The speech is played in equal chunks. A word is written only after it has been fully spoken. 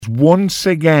Once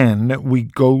again, we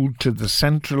go to the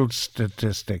Central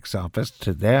Statistics Office,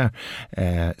 to their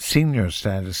senior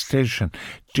statistician,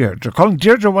 Deirdre Cullen.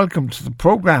 Deirdre, welcome to the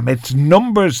programme. It's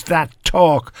numbers that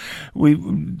talk.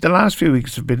 The last few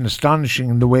weeks have been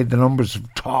astonishing in the way the numbers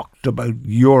have talked about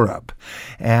Europe.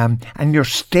 And you're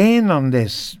staying on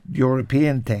this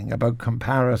European thing about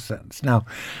comparisons. Now,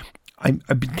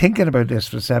 I've been thinking about this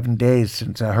for 7 days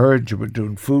since I heard you were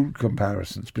doing food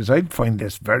comparisons, because I find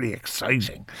this very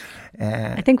exciting.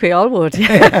 I think we all would.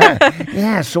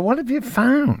 Yeah, so what have you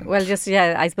found? Well,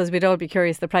 I suppose we'd all be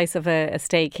curious the price of a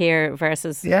steak here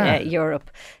versus Europe.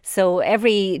 So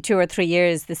every 2 or 3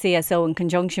 years, the CSO, in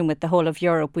conjunction with the whole of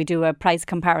Europe, we do a price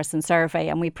comparison survey,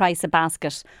 and we price a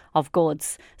basket of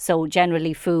goods. So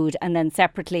generally food, and then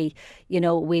separately,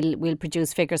 we'll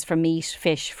produce figures for meat,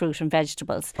 fish, fruit and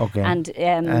vegetables. Okay. And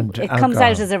it comes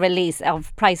out as a release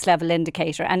of price level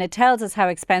indicator, and it tells us how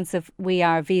expensive we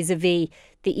are vis-a-vis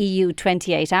the EU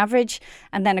 28 average.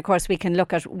 And then, of course, we can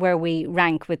look at where we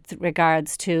rank with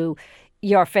regards to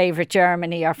your favourite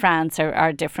Germany or France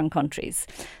or different countries.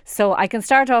 So I can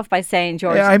start off by saying,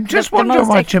 George... Yeah, I'm just wondering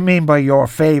what you mean by your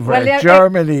favourite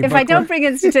Germany. If I don't bring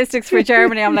in statistics for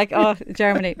Germany, I'm like, oh,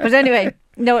 Germany. But anyway,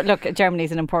 no, look, Germany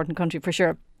is an important country for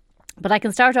sure. But I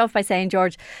can start off by saying,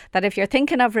 George, that if you're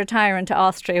thinking of retiring to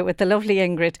Austria with the lovely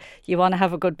Ingrid, you want to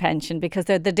have a good pension, because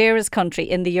they're the dearest country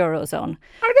in the Eurozone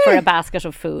for a basket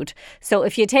of food. So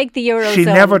if you take the Eurozone... She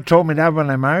never told me that when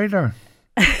I married her.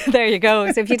 There you go.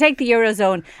 So if you take the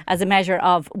Eurozone as a measure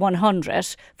of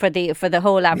 100 for the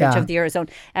whole average of the Eurozone,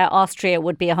 Austria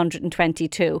would be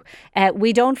 122.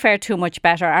 We don't fare too much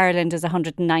better. Ireland is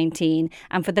 119.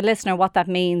 And for the listener, what that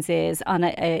means is on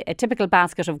a typical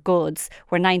basket of goods,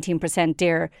 we're 19%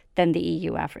 dearer than the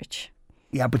EU average.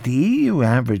 Yeah, but the EU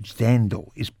average then,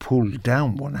 though, is pulled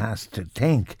down, one has to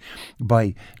think,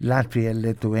 by Latvia,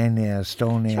 Lithuania,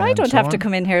 Estonia. Sure, I don't have to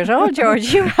come in here at all,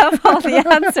 George. You have all the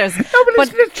answers. No, but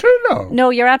isn't it true, though? No,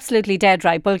 you're absolutely dead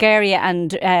right. Bulgaria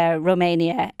and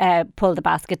Romania pull the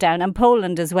basket down, and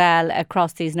Poland as well,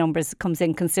 across these numbers, comes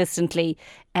in consistently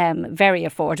very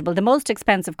affordable. The most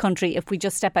expensive country, if we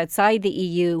just step outside the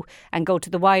EU and go to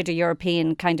the wider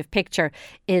European kind of picture,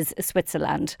 is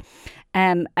Switzerland.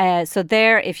 So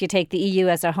there, if you take the EU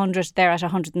as 100, they're at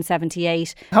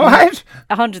 178. All right.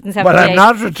 178. But I'm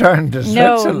not returned to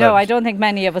Switzerland. No, I don't think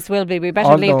many of us will be. We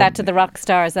better leave that to the rock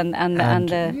stars and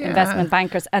the investment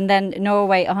bankers. And then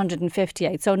Norway,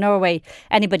 158. So Norway,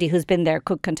 anybody who's been there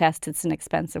could contest it's an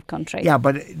expensive country. Yeah,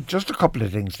 but just a couple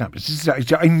of things now.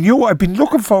 I knew, I've been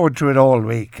looking forward to it all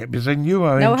week, because I knew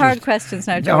how No hard questions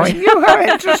now, George. No, I knew how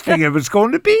interesting it was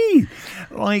going to be.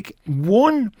 Like,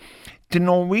 the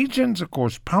Norwegians, of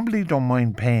course, probably don't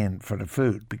mind paying for the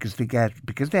food because they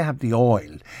have the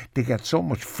oil. They get so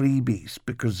much freebies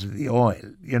because of the oil.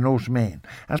 You know what I mean?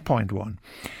 That's point one.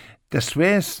 The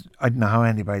Swiss, I don't know how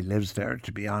anybody lives there,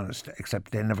 to be honest,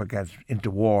 except they never get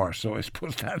into war. So I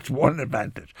suppose that's one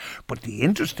advantage. But the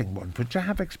interesting one, which I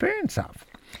have experience of,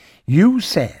 you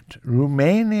said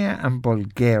Romania and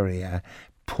Bulgaria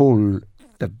pull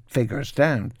the figures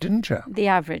down, didn't you? The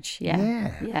average,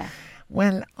 yeah.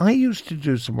 Well, I used to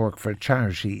do some work for a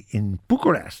charity in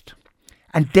Bucharest,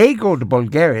 and they go to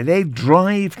Bulgaria. They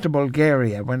drive to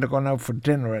Bulgaria when they're going out for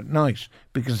dinner at night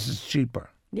because it's cheaper.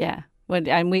 Yeah. Well,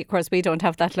 and we, of course, we don't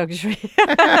have that luxury.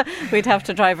 We'd have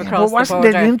to drive across the border. Wasn't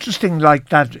it interesting like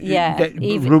that? Yeah.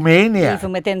 Romania.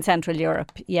 Even within Central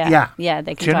Europe. Yeah. Yeah,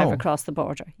 they can drive across the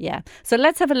border. Yeah. So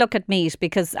let's have a look at meat,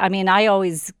 because, I mean, I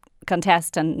always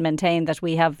contest and maintain that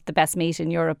we have the best meat in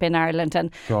Europe, in Ireland,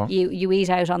 and you eat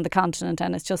out on the continent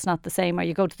and it's just not the same, or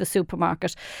you go to the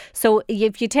supermarket. So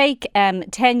if you take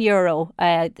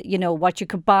 €10, what you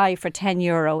could buy for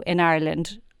 €10 in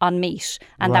Ireland on meat,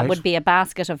 and that would be a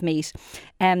basket of meat,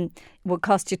 would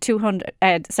cost you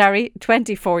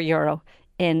 €24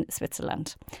 in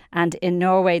Switzerland. And in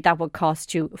Norway, that would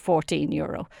cost you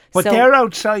 €14. But they're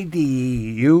outside the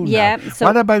EU now. Yeah. So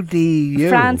what about the EU?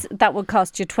 France, that would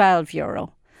cost you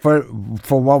 €12. For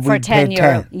what we pay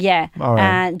 €10? Yeah. All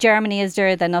right. Germany is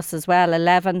dearer than us as well,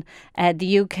 11.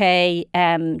 The UK,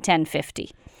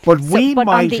 10.50. But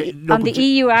on the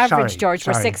EU average, George,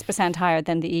 we're 6% higher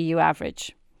than the EU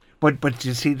average. But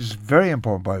you see, this is very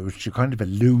important point, which you kind of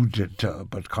alluded to,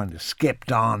 but kind of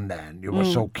skipped on then. You were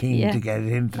so keen to get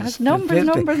into That's numbers.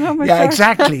 Yeah, sure.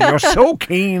 exactly. You're so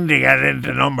keen to get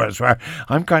into numbers, where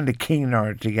I'm kind of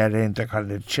keener to get into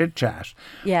kind of chit-chat.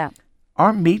 Yeah.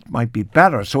 Our meat might be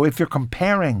better. So if you're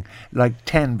comparing like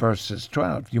 10 versus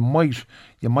 12, you might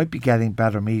be getting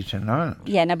better meat in Ireland.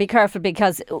 Yeah, now be careful,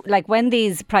 because like when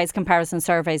these price comparison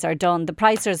surveys are done, the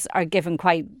pricers are given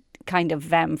quite kind of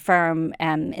firm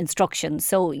instructions.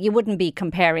 So you wouldn't be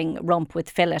comparing rump with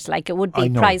fillet. Like it would be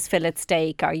price fillet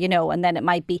steak, or, and then it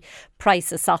might be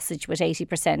price a sausage with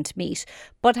 80% meat.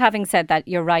 But having said that,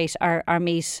 you're right, our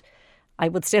meat, I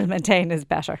would still maintain, is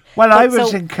better. Well, I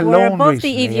was in Cologne we're above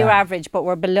recently, the EU average, but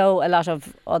we're below a lot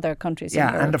of other countries.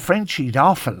 Yeah, and the French eat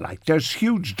awful. Like, there's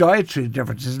huge dietary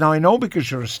differences. Now, I know because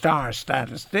you're a star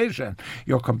statistician,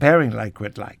 you're comparing like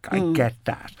with like. I get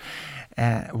that.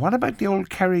 What about the old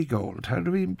Kerrygold? How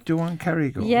do we do on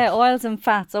Kerrygold? Yeah, oils and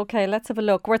fats. Okay, let's have a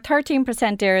look. We're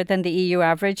 13% dearer than the EU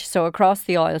average, so across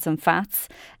the oils and fats.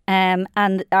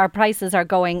 And our prices are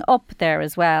going up there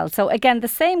as well. So again, the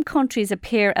same countries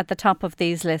appear at the top of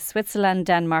these lists. Switzerland,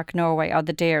 Denmark, Norway are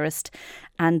the dearest.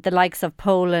 And the likes of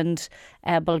Poland,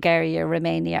 Bulgaria,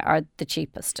 Romania are the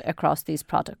cheapest across these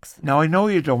products. Now, I know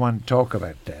you don't want to talk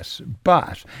about this,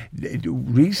 but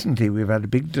recently we've had a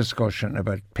big discussion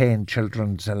about paying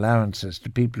children's allowances to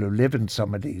people who live in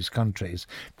some of these countries.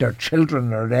 Their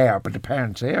children are there, but the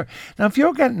parents are here. Now, if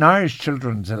you're getting Irish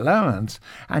children's allowance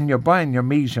and you're buying your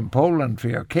meat in Poland for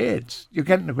your kids, you're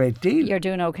getting a great deal. You're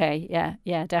doing okay,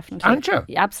 yeah, definitely. Aren't you?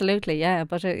 Absolutely, yeah.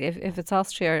 But if it's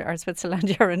Austria or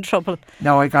Switzerland, you're in trouble.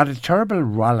 Now, I got a terrible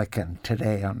rollicking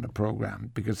today on the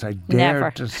programme because I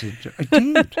dared to suggest. I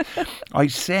did. I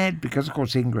said, because of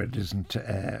course Ingrid isn't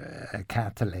a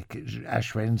Catholic,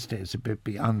 Ash Wednesday is a bit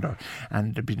beyond her,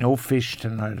 and there'd be no fish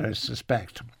tonight, I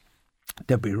suspect.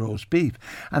 There'd be roast beef.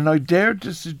 And I dared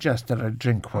to suggest that I'd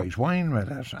drink white wine with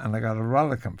it, and I got a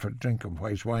rollicking for drinking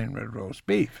white wine with roast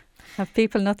beef. Have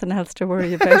people nothing else to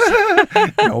worry about?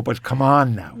 No, but come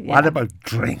on now. Yeah. What about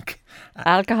drink?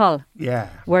 Alcohol. Yeah.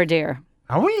 We're dear.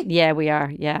 Are we? Yeah, we are.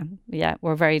 Yeah,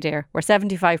 we're very dear. We're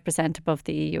 75% above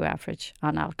the EU average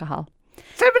on alcohol.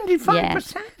 75%? Yeah.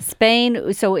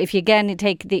 Spain, so if you again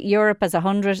take the Europe as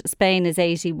 100, Spain is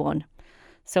 81.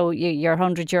 So your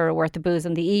 €100 worth of booze,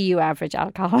 and the EU average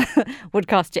alcohol would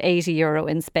cost you €80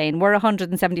 in Spain. We're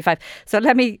 175. So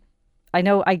I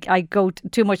know I go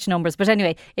too much numbers, but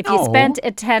anyway, if you spent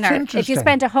a tenner, if you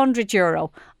spent €100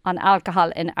 on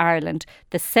alcohol in Ireland,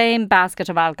 the same basket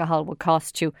of alcohol would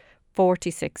cost you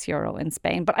 €46 in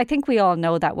Spain. But I think we all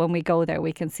know that when we go there,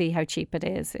 we can see how cheap it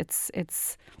is.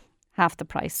 It's half the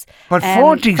price. But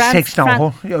 46 now.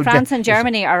 France and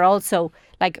Germany are also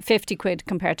like 50 quid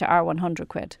compared to our 100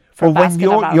 quid. Well, when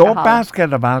your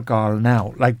basket of alcohol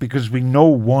now, like, because we know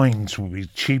wines will be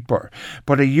cheaper,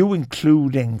 but are you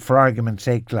including, for argument's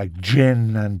sake, like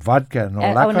gin and vodka and all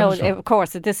that kind of stuff? Of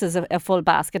course, this is a full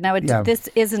basket. Now, this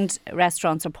isn't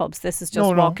restaurants or pubs. This is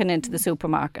just walking into the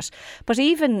supermarket. But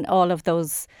even all of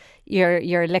those,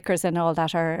 your liquors and all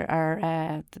that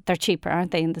are they're cheaper,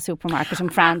 aren't they, in the supermarket in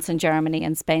France and Germany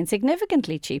and Spain?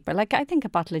 Significantly cheaper. Like, I think a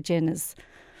bottle of gin is...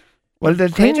 Well, the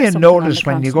thing you notice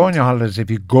when you go on your holidays,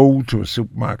 if you go to a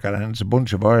supermarket and it's a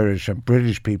bunch of Irish and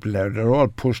British people there, they're all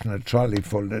pushing a trolley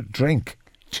full of drink.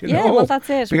 Well, that's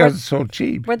it. Because it's so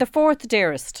cheap. We're the fourth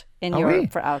dearest in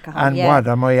Europe for alcohol. And what,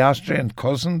 are my Austrian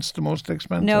cousins the most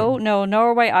expensive? No,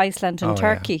 Norway, Iceland and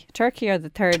Turkey. Yeah. Turkey are the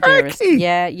third dearest.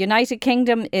 Yeah, United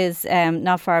Kingdom is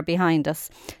not far behind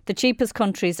us. The cheapest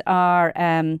countries are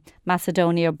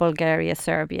Macedonia, Bulgaria,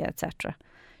 Serbia, etc.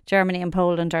 Germany and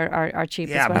Poland are cheap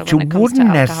as well. Yeah, but you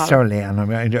wouldn't necessarily, and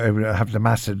I have the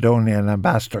Macedonian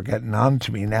ambassador getting on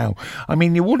to me now. I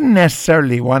mean, you wouldn't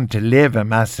necessarily want to live in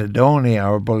Macedonia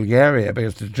or Bulgaria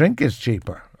because the drink is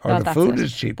cheaper. Or the food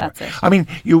is cheaper. That's it. I mean,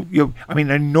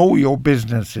 I know your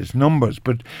business is numbers,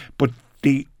 but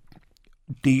the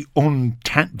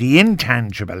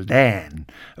intangible then,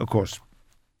 of course,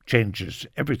 changes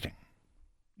everything.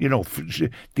 The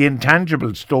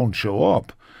intangibles don't show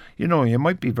up. You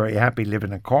might be very happy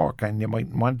living in Cork and you might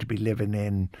want to be living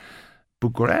in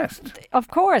Bucharest. Of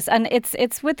course, and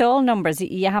it's with all numbers.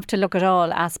 You have to look at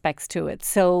all aspects to it.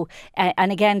 So,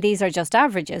 and again, these are just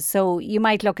averages. So you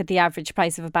might look at the average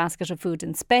price of a basket of food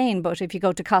in Spain, but if you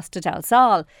go to Costa del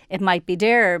Sol, it might be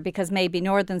dearer because maybe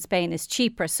northern Spain is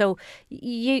cheaper. So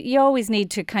you always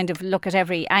need to kind of look at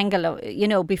every angle,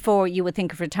 before you would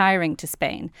think of retiring to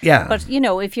Spain. Yeah. But,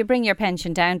 if you bring your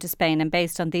pension down to Spain and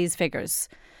based on these figures...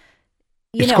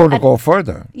 It's going to go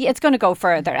further. It's going to go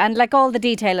further. And like all the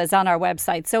detail is on our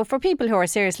website. So for people who are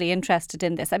seriously interested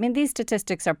in this, I mean, these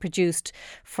statistics are produced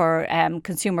for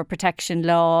consumer protection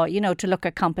law, to look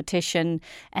at competition.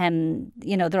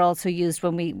 They're also used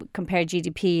when we compare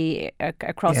GDP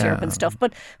across Europe and stuff.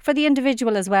 But for the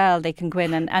individual as well, they can go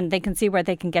in and they can see where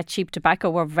they can get cheap tobacco.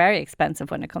 We're very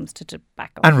expensive when it comes to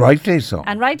tobacco. And rightly so.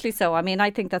 I mean, I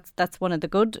think that's one of the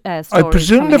good stories. I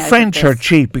presume the French are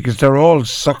cheap because they're all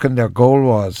sucking their gold goal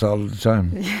was all the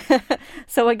time.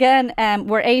 So again,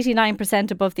 we're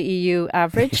 89% above the EU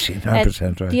average.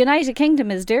 89%, right. The United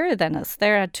Kingdom is dearer than us.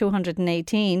 They're at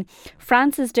 218.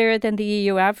 France is dearer than the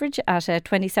EU average at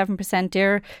 27%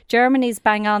 dearer. Germany's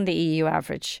bang on the EU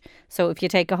average. So if you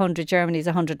take 100, Germany's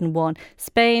 101.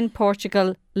 Spain,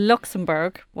 Portugal,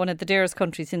 Luxembourg, one of the dearest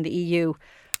countries in the EU,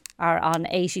 are on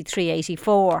 83,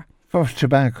 84. For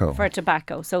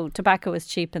tobacco. So tobacco is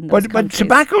cheap in those countries. But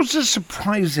tobacco's a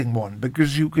surprising one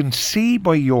because you can see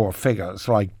by your figures,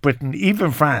 like Britain,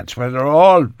 even France, where they're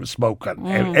all smoking,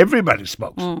 everybody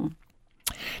smokes.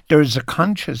 There is a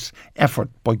conscious effort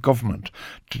by government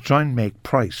to try and make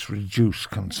price reduce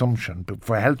consumption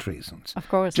for health reasons. Of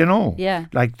course. Do you know? Yeah.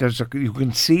 Like you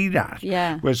can see that.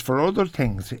 Yeah. Whereas for other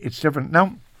things, it's different.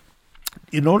 Now,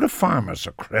 you know the farmers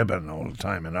are cribbing all the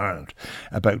time in Ireland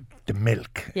about the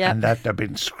milk and that they've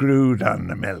been screwed on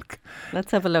the milk.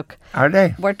 Let's have a look. Are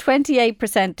they? We're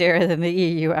 28% dearer than the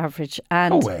EU average.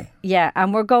 And no way. Yeah,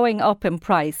 and we're going up in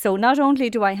price. So not only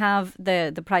do I have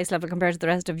the price level compared to the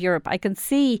rest of Europe, I can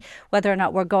see whether or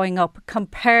not we're going up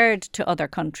compared to other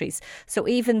countries. So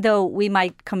even though we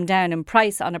might come down in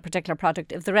price on a particular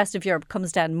product, if the rest of Europe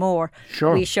comes down more,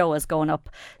 we show us going up.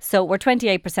 So we're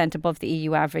 28% above the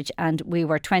EU average, and we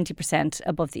were 20%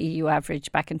 above the EU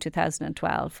average back in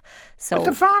 2012. So but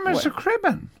the farmers are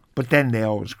cribbing. But then they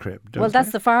always crib. Well,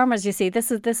 that's the farmers, you see. This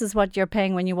is what you're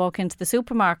paying when you walk into the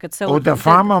supermarket. So the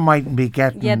farmer mightn't be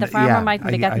getting... Yeah, the farmer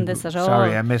mightn't be getting this at all.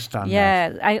 Sorry, I missed on that.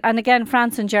 Yeah, and again,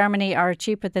 France and Germany are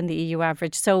cheaper than the EU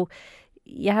average. So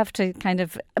you have to kind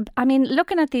of... I mean,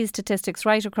 looking at these statistics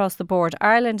right across the board,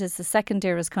 Ireland is the second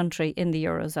dearest country in the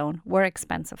Eurozone. We're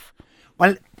expensive.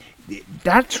 Well,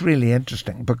 that's really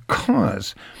interesting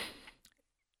because...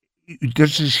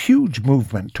 There's this huge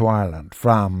movement to Ireland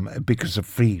because of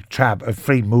free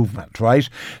movement, right?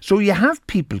 So you have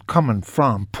people coming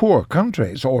from poor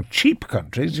countries or cheap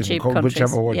countries,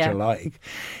 whichever word you like,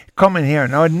 coming here.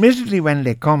 Now, admittedly, when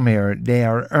they come here, they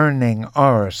are earning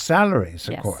our salaries,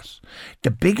 of course.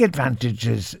 The big advantage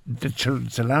is the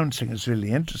children's allowancing is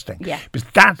really interesting. Yeah. Because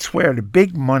that's where the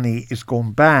big money is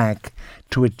going back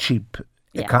to a cheap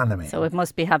economy. So it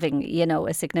must be having,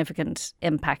 a significant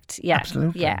impact. Yeah.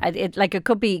 Absolutely. Yeah. It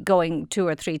could be going 2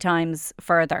 or 3 times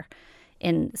further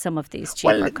in some of these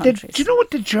cheaper countries. Do you know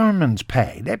what the Germans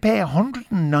pay? They pay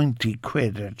 190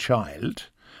 quid a child.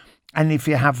 And if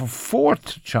you have a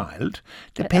 4th child,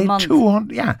 they pay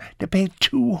 200. Yeah, they pay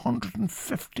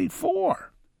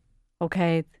 254.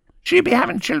 Okay. She'd be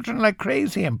having children like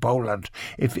crazy in Poland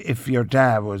if your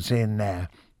dad was in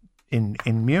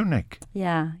Munich.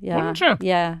 Yeah. Wouldn't you?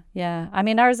 Yeah. I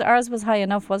mean, ours was high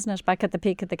enough, wasn't it, back at the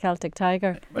peak of the Celtic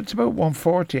Tiger? It's about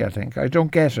 140, I think. I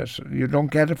don't get it. You don't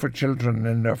get it for children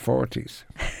in their 40s.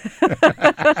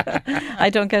 I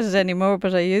don't get it anymore,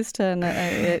 but I used to. And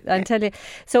I tell you.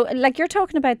 So, like, you're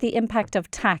talking about the impact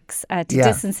of tax to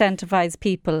disincentivize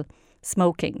people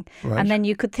smoking. Right. And then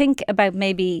you could think about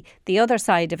maybe the other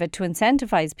side of it to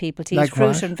incentivize people to eat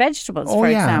fruit and vegetables, for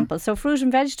example. So fruit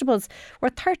and vegetables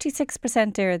were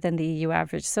 36% dearer than the EU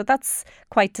average. So that's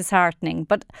quite disheartening.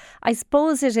 But I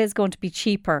suppose it is going to be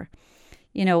cheaper,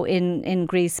 in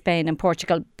Greece, Spain and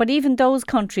Portugal. But even those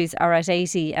countries are at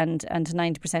 80 and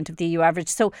 90% of the EU average.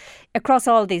 So across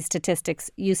all these statistics,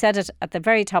 you said it at the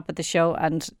very top of the show,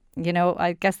 and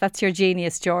I guess that's your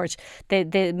genius, George.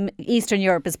 The Eastern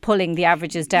Europe is pulling the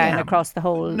averages down across the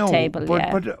whole table.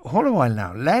 But hold a while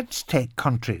now. Let's take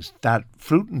countries that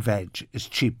fruit and veg is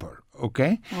cheaper.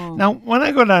 Okay. Now, when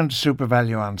I go down to Super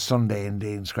Value on Sunday in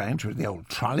Dean's Grange with the old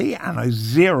trolley, and I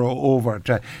zero over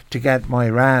to get my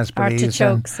raspberries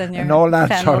and all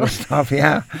that sort of stuff,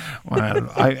 Well,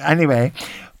 anyway.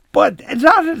 But a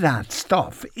lot of that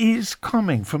stuff is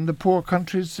coming from the poor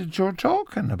countries that you're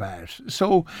talking about.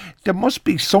 So there must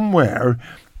be somewhere,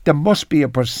 there must be a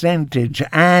percentage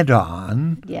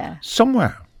add-on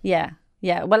somewhere. Yeah.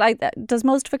 Well, does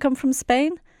most of it come from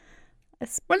Spain?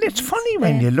 Well, it's funny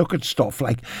when you look at stuff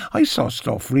like I saw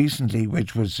stuff recently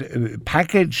which was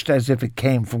packaged as if it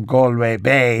came from Galway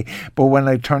Bay, but when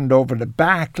I turned over the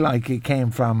back, like it came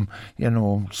from,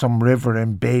 some river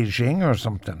in Beijing or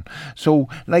something. So,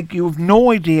 like, you have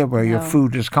no idea where your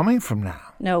food is coming from now.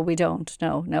 No, we don't.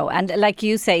 No. And like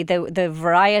you say, the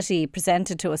variety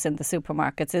presented to us in the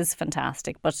supermarkets is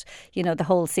fantastic. But, the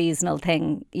whole seasonal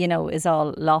thing, is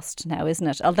all lost now, isn't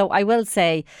it? Although I will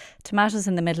say tomatoes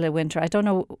in the middle of winter, I don't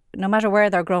know, no matter where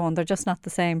they're grown, they're just not the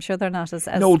same. Sure, they're not as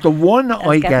no, the one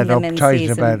I get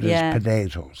uptight about is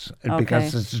potatoes.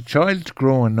 Because as a child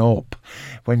growing up,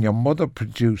 when your mother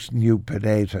produced new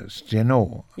potatoes, do you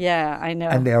know? Yeah, I know.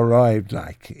 And they arrived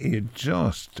it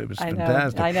was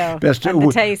fantastic. I know.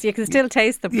 You can still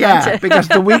taste them. Yeah, because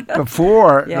the week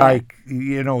before,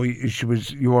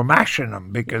 you were mashing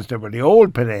them because they were the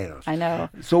old potatoes. I know.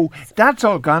 So that's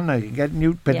all gone now. You get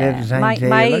new potatoes.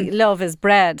 My love is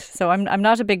bread. So I'm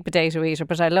not a big potato eater,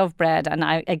 but I love bread, and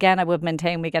I would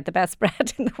maintain we get the best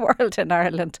bread in the world in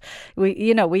Ireland.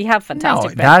 We have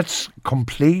fantastic bread. That's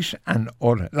complete and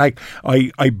utter. Like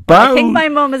I bow. I think my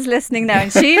mum is listening now,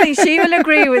 and she will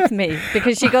agree with me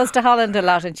because she goes to Holland a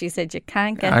lot, and she said you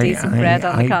can't get decent bread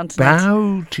on the continent. I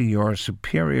bow to your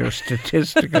superior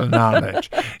statistical knowledge.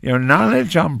 Your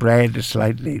knowledge on bread is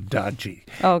slightly dodgy.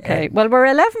 Okay, well, we're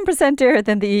 11% dearer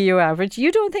than the EU average.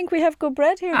 You don't think we have good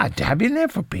bread here? Have you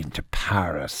never been to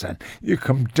Paris and you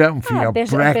come down for your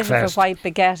breakfast? A bit of a white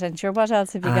baguette, and sure, what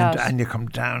else have you got? And you come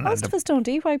down. Most of us don't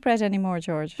eat white bread anymore,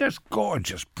 George. There's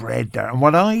gorgeous bread there. And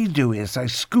what I do is I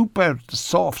scoop out the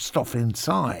soft stuff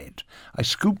inside. I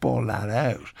scoop all that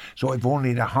out. So I've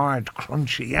only the hard,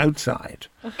 crunchy outside.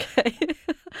 Okay.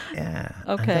 Yeah.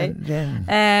 Okay.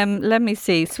 Let me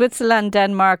see. Switzerland,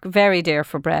 Denmark, very dear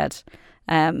for bread.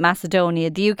 Macedonia,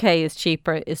 the UK is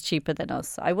cheaper than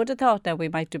us. I would have thought that we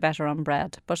might do better on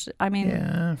bread, but I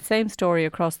mean, same story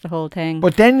across the whole thing.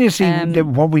 But then you see,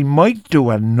 what we might do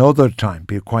another time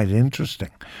be quite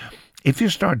interesting. If you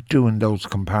start doing those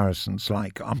comparisons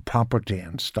like on property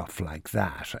and stuff like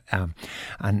that,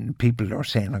 and people are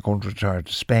saying, I'm going to retire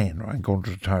to Spain or I'm going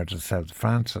to retire to the south of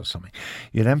France or something,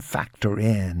 you then factor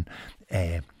in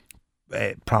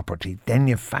property, then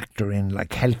you factor in like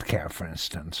healthcare, for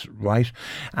instance, right?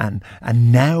 And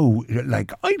now,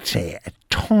 like I'd say, a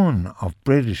ton of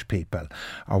British people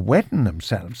are wetting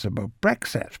themselves about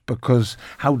Brexit because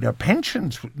how their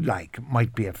pensions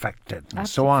might be affected and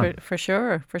so on. For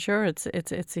sure,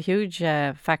 it's a huge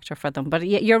factor for them. But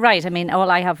you're right. I mean, all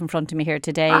I have in front of me here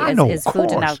today is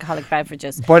food and alcoholic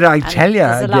beverages. But I tell you,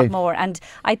 there's a lot more. And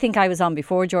I think I was on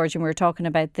before, George, and we were talking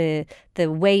about the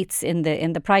weights in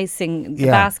the pricing, the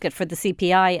basket for the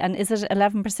CPI. And is it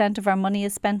 11% of our money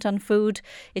is spent on food?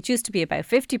 It used to be about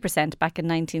 50% back in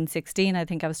 1916. I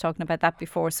think I was talking about that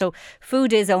before. So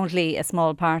food is only a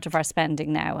small part of our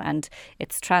spending now, and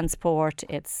it's transport,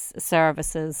 it's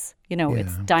services,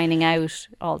 it's dining out,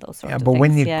 all those sorts of things. But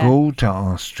when you go to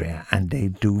Austria and they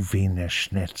do Wiener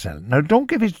Schnitzel, now don't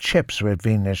give you chips with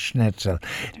Wiener Schnitzel.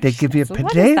 They give you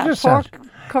potato salad.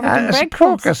 Covered in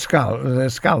breadcrumbs. Pork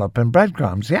scallop and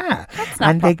breadcrumbs, yeah. That's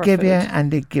not proper food.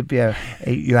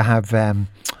 You have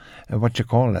what you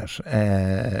call it,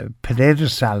 potato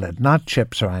salad, not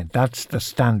chips or anything. That's the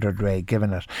standard way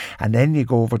given it. And then you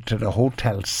go over to the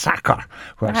Hotel Sacher,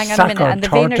 where hang on a minute, and the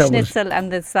Wiener Schnitzel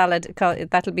and the salad,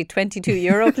 that'll be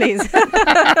 €22, please.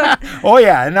 Oh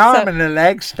yeah, an arm and a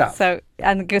leg stuff. Sorry,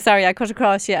 I cut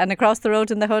across you. And across the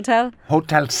road in the hotel?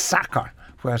 Hotel Sacher,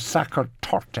 where Sacher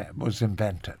torte was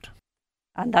invented.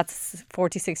 And that's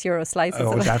 €46 slices.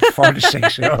 Oh, that's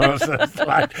 €46 a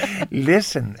slice.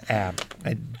 Listen,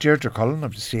 Deirdre Cullen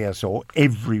of the CSO,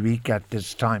 every week at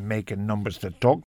this time making numbers that talk